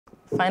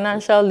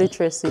Financial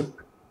literacy.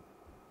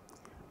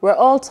 We're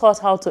all taught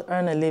how to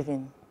earn a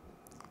living.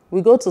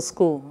 We go to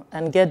school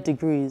and get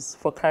degrees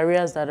for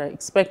careers that are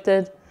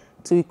expected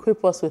to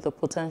equip us with the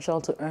potential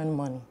to earn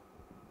money.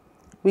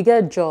 We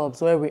get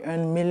jobs where we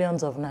earn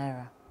millions of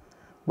Naira,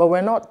 but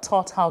we're not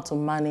taught how to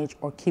manage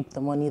or keep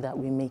the money that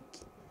we make.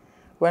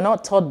 We're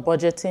not taught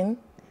budgeting,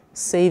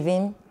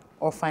 saving,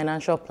 or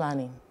financial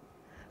planning.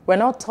 We're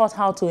not taught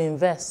how to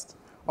invest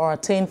or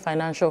attain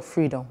financial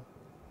freedom.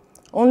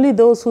 Only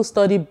those who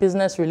study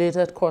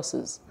business-related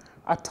courses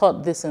are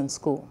taught this in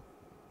school.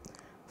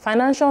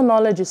 Financial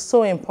knowledge is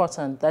so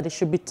important that it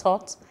should be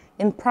taught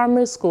in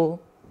primary school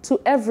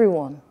to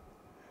everyone.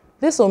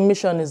 This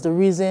omission is the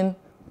reason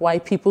why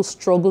people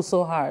struggle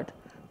so hard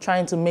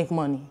trying to make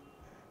money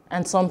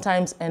and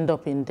sometimes end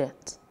up in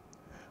debt.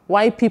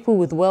 Why people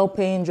with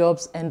well-paying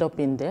jobs end up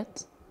in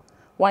debt.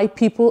 Why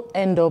people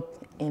end up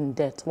in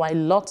debt. Why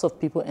lots of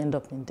people end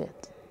up in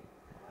debt.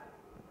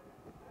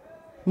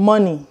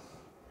 Money.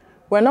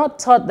 We're not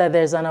taught that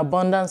there's an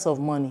abundance of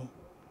money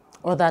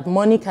or that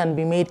money can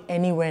be made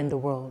anywhere in the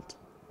world,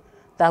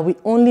 that we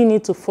only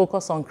need to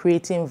focus on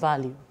creating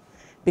value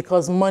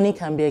because money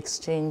can be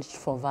exchanged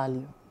for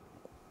value.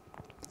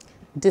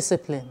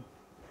 Discipline.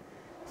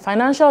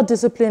 Financial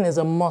discipline is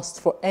a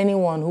must for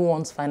anyone who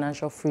wants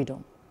financial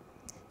freedom.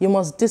 You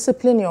must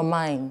discipline your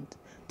mind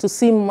to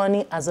see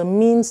money as a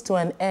means to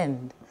an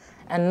end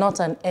and not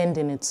an end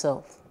in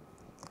itself.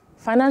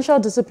 Financial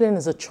discipline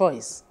is a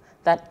choice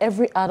that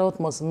every adult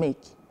must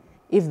make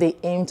if they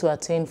aim to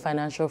attain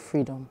financial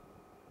freedom.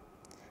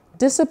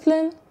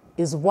 Discipline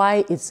is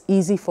why it's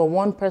easy for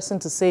one person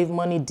to save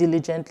money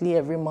diligently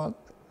every month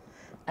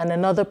and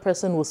another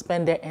person will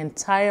spend their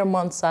entire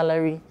month's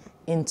salary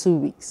in 2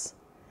 weeks.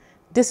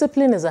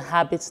 Discipline is a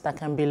habit that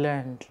can be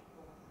learned.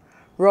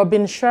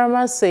 Robin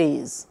Sharma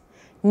says,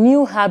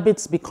 new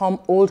habits become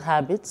old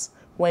habits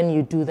when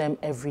you do them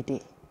every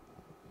day.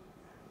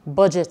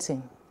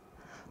 Budgeting.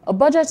 A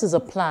budget is a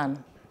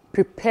plan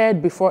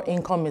prepared before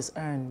income is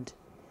earned.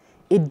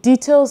 It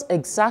details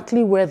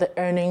exactly where the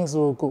earnings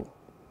will go.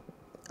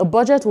 A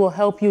budget will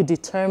help you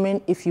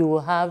determine if you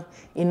will have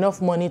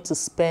enough money to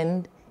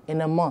spend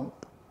in a month.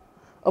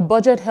 A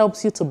budget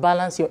helps you to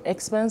balance your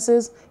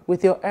expenses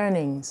with your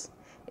earnings.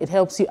 It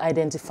helps you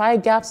identify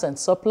gaps and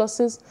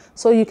surpluses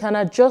so you can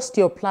adjust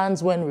your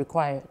plans when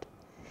required.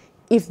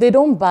 If they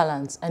don't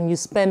balance and you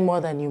spend more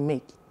than you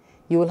make,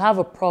 you will have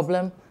a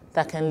problem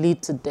that can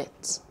lead to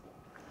debt.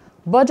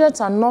 Budgets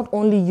are not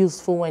only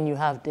useful when you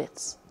have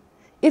debts.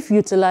 If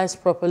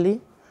utilized properly,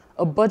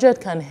 a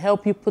budget can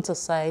help you put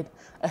aside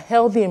a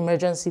healthy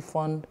emergency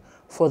fund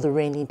for the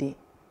rainy day.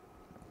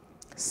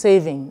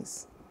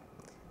 Savings.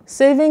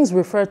 Savings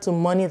refer to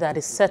money that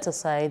is set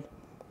aside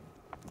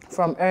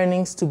from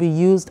earnings to be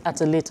used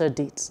at a later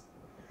date.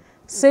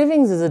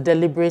 Savings is a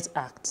deliberate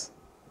act.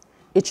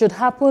 It should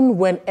happen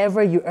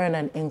whenever you earn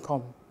an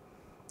income,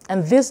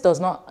 and this does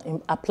not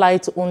apply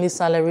to only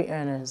salary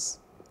earners.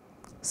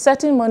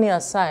 Setting money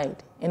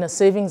aside in a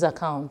savings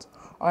account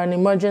or an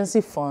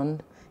emergency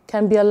fund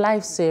can be a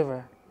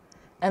lifesaver,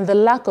 and the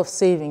lack of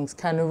savings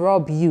can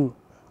rob you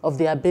of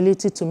the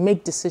ability to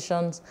make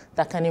decisions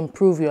that can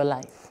improve your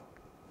life.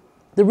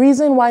 The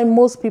reason why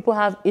most people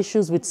have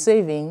issues with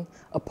saving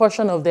a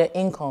portion of their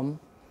income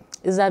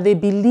is that they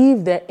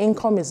believe their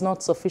income is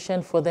not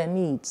sufficient for their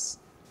needs.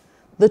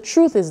 The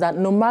truth is that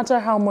no matter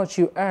how much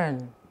you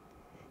earn,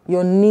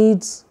 your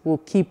needs will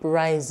keep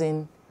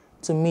rising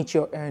to meet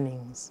your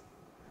earnings.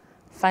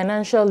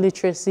 Financial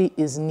literacy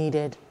is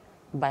needed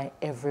by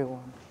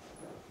everyone.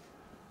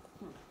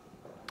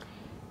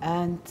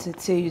 And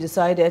Titi, you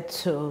decided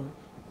to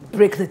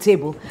break the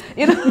table.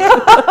 You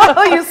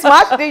know, you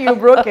smashed it, you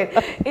broke it.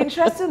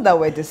 Interesting that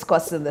we're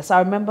discussing this. I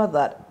remember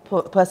that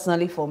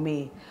personally for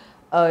me,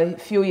 a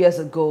few years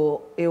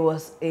ago, it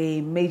was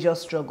a major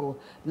struggle.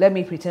 Let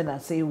me pretend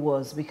and say it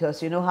was,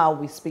 because you know how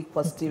we speak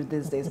positive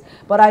these days.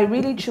 But I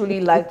really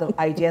truly like the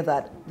idea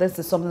that this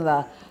is something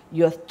that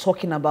you're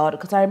talking about,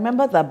 because I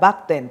remember that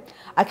back then,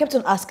 I kept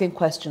on asking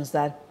questions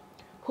that,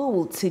 who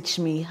will teach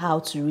me how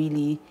to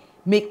really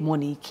make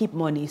money, keep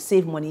money,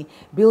 save money,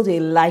 build a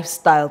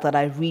lifestyle that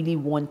I really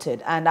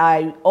wanted? And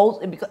I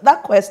also, because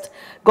that quest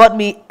got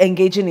me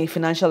engaging a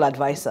financial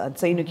advisor and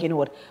saying, okay, you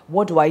know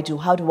what do I do?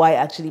 How do I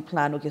actually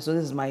plan? Okay, so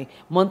this is my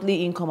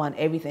monthly income and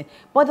everything.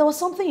 But there was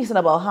something you said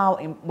about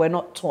how we're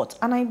not taught.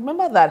 And I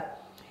remember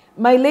that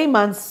my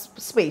layman's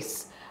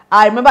space,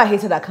 I remember I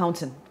hated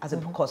accounting as a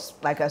course,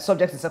 like a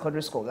subject in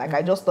secondary school. Like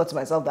I just thought to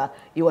myself that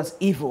it was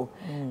evil.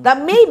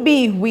 That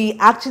maybe we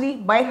actually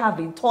might have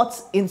been taught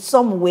in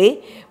some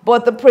way,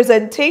 but the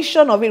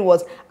presentation of it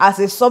was as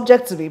a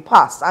subject to be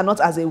passed and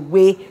not as a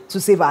way to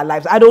save our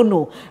lives. I don't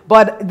know.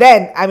 But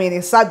then, I mean,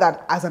 it's sad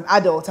that as an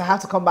adult, I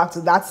have to come back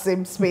to that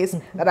same space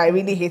that I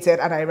really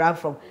hated and I ran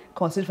from,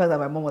 considering that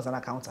my mom was an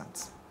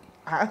accountant.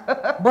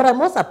 But I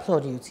must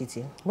applaud you,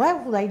 Titi. Why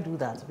would I do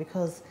that?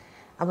 Because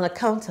I'm an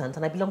accountant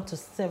and I belong to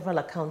several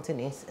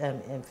accounting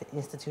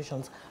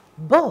institutions.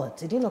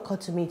 But it didn't occur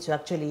to me to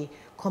actually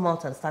come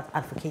out and start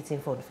advocating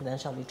for the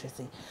financial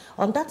literacy.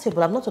 On that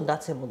table, I'm not on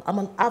that table. I'm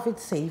an avid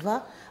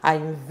saver. I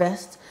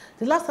invest.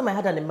 The last time I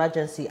had an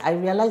emergency, I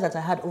realized that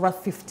I had over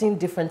 15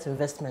 different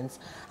investments.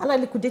 And I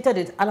liquidated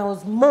it and I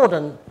was more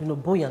than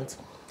buoyant.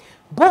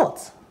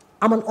 But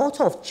I'm an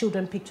author of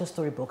children picture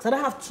storybooks, and I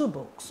have 2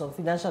 books on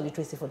financial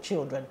literacy for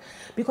children,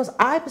 because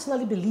I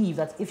personally believe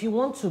that if you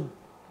want to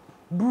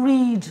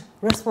breed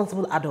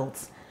responsible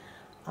adults,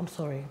 I'm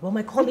sorry, but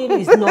my calling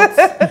is not,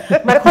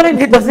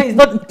 is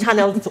not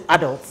channeled to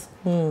adults.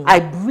 I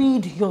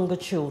breed younger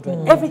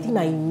children. Everything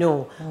I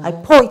know, I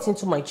pour it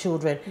into my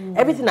children.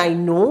 Everything I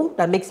know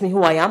that makes me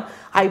who I am,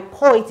 I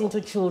pour it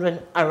into children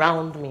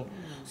around me.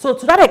 So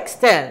to that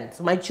extent,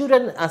 my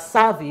children are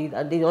savvy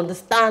and they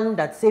understand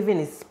that saving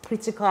is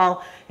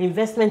critical,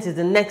 investment is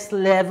the next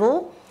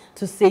level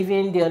to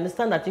saving. They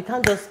understand that you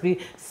can't just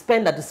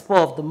spend at the spur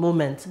of the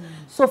moment.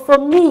 So for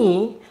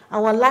me,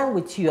 I'll align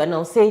with you and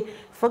I'll say,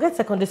 forget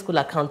secondary school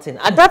accounting.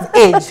 At that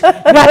age, you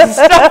are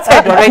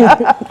distracted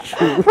already.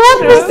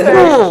 Primary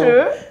school,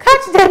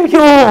 catch them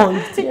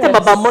young, teach them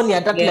about money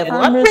at that level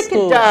and break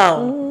it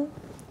down.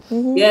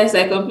 Yes,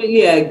 I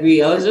completely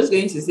agree. I was just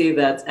going to say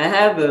that I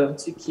have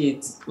 2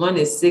 kids. One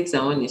is 6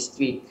 and one is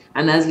 3.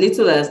 And as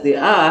little as they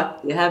are,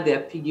 they have their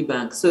piggy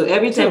bank. So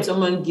every time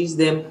someone gives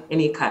them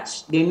any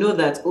cash, they know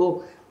that,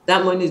 oh,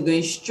 that money is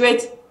going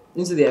straight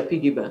into their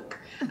piggy bank.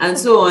 And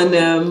so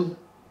on,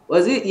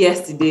 was it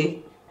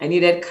yesterday? I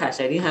needed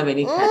cash. I didn't have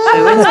any cash. So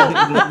I went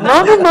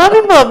to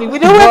the Mommy, we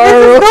know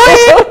where this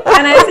is going.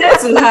 And I said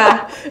to her,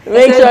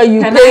 make sure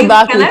you pay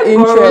back with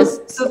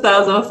interest.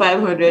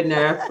 2,500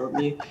 Naira from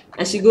you.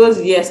 And she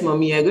goes, yes,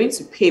 mommy, you're going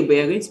to pay, but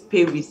you're going to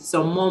pay with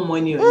some more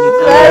money on it.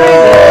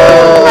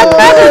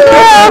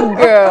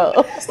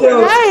 Girl.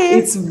 So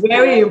it's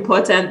very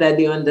important that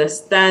they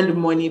understand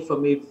money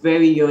from a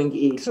very young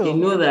age. They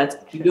know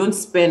that you don't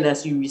spend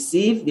as you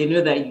receive. They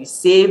know that you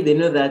save. They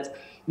know that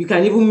you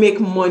can even make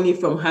money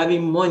from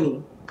having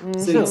money.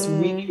 So it's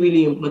really,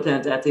 really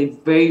important at a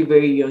very,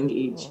 very young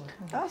age.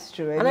 That's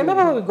true. And I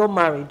remember when we got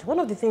married, one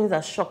of the things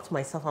that shocked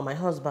myself and my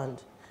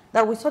husband,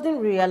 that we suddenly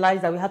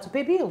realized that we had to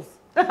pay bills.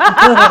 And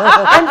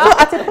so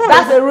at a point,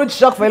 that's a rude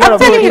shock for a lot of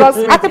people.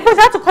 At a point,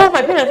 I had to call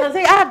my parents and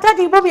say,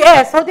 daddy, mommy,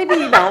 so they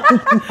be now.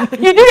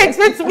 You didn't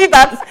explain to me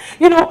that,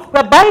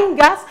 we're buying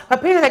gas, we're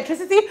paying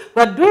electricity,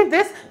 we're doing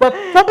this, we're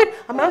plumbing.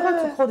 And my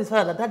husband to call his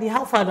father, daddy,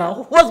 how far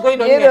now? What's going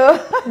on here?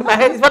 In my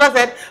head, his father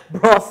said,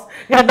 bros,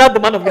 you're not the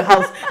man of your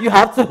house. You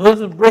have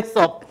to brace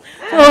up.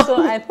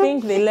 So I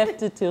think they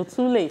left it till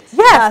too late.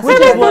 Yes, which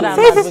is what I'm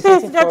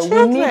advocating for.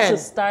 Children. We need to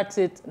start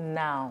it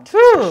now.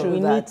 True. We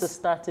need to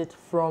start it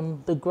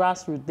from the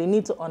grassroots. They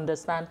need to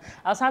understand.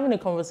 I was having a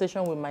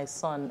conversation with my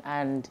son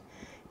and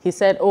he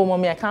said, oh,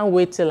 mommy, I can't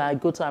wait till I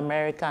go to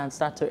America and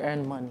start to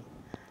earn money.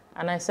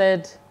 And I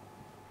said,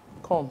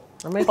 come,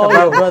 call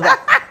your brother.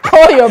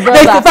 Call your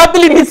brother. There's a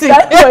family meeting.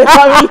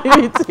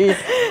 Family meeting.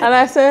 And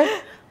I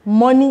said,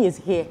 money is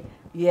here.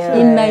 Yes.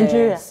 In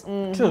Nigeria.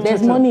 True,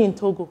 There's money in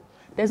Togo.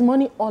 There's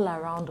money all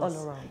around us.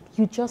 All around.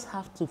 You just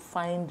have to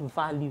find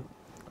value.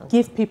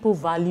 Give people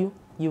value,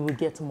 you will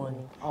get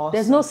money. Awesome.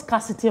 There's no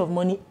scarcity of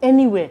money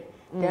anywhere.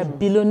 There are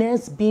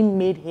billionaires being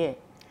made here.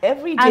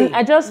 Every day. And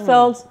I just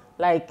felt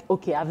like,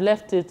 okay, I've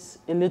left it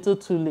a little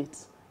too late.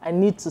 I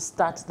need to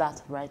start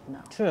that right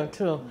now.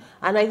 True.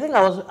 And I think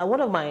I was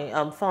one of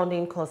my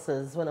founding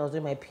courses when I was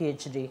doing my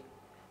PhD,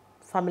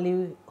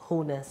 family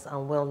wholeness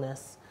and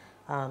wellness.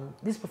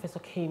 This professor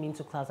came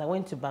into class. I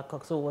went to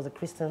Bangkok, so it was a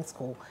Christian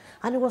school,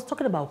 and he was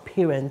talking about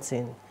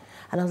parenting.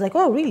 And I was like,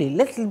 oh, really?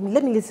 Let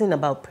me listen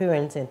about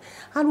parenting.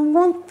 And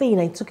one thing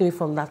I took away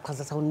from that class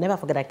that I will never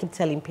forget, I keep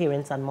telling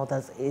parents and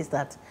mothers, is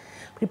that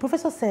the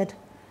professor said,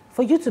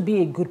 for you to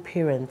be a good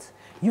parent,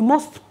 you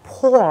must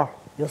pour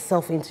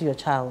yourself into your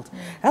child.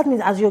 That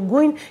means as you're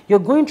going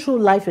through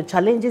life, your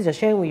challenges you're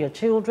sharing with your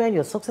children,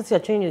 your success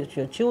you're sharing with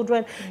your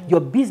children, your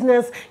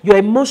business, your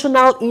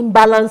emotional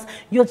imbalance,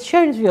 you're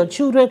sharing with your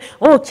children.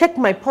 Oh, check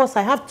my purse,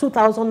 I have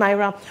 2,000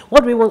 Naira.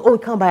 What do we want? Oh, we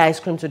can't buy ice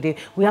cream today.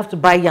 We have to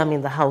buy yam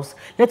in the house.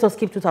 Let us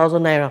keep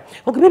 2,000 Naira.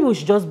 Okay, maybe we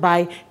should just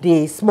buy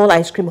the small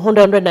ice cream,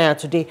 100 Naira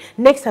today.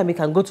 Next time we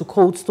can go to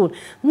Cold Stone.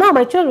 Now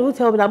my children will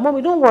tell me that,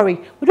 Mommy, don't worry.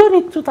 We don't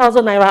need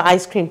 2,000 Naira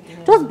ice cream.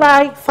 Just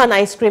buy fun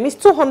ice cream. It's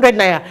 200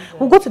 Naira.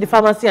 We'll go to the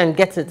pharmacy and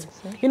get it.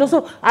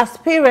 So as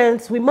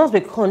parents, we must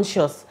be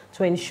conscious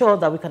to ensure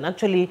that we can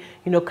actually,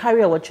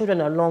 carry our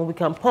children along. We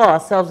can pour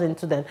ourselves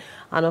into them.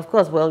 And of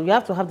course, well, you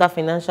have to have that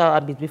financial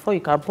habit before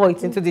you can pour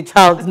it into the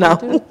child now.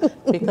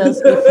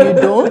 Because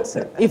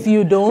if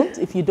you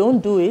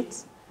don't do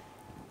it,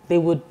 they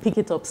would pick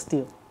it up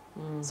still.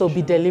 So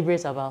be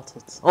deliberate about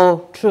it.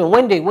 Oh, true.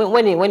 When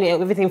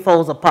everything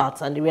falls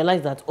apart and they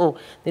realize that, oh,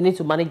 they need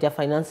to manage their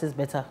finances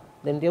better,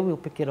 then they will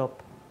pick it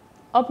up.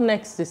 Up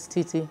next is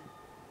Titi.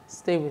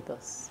 Stay with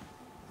us.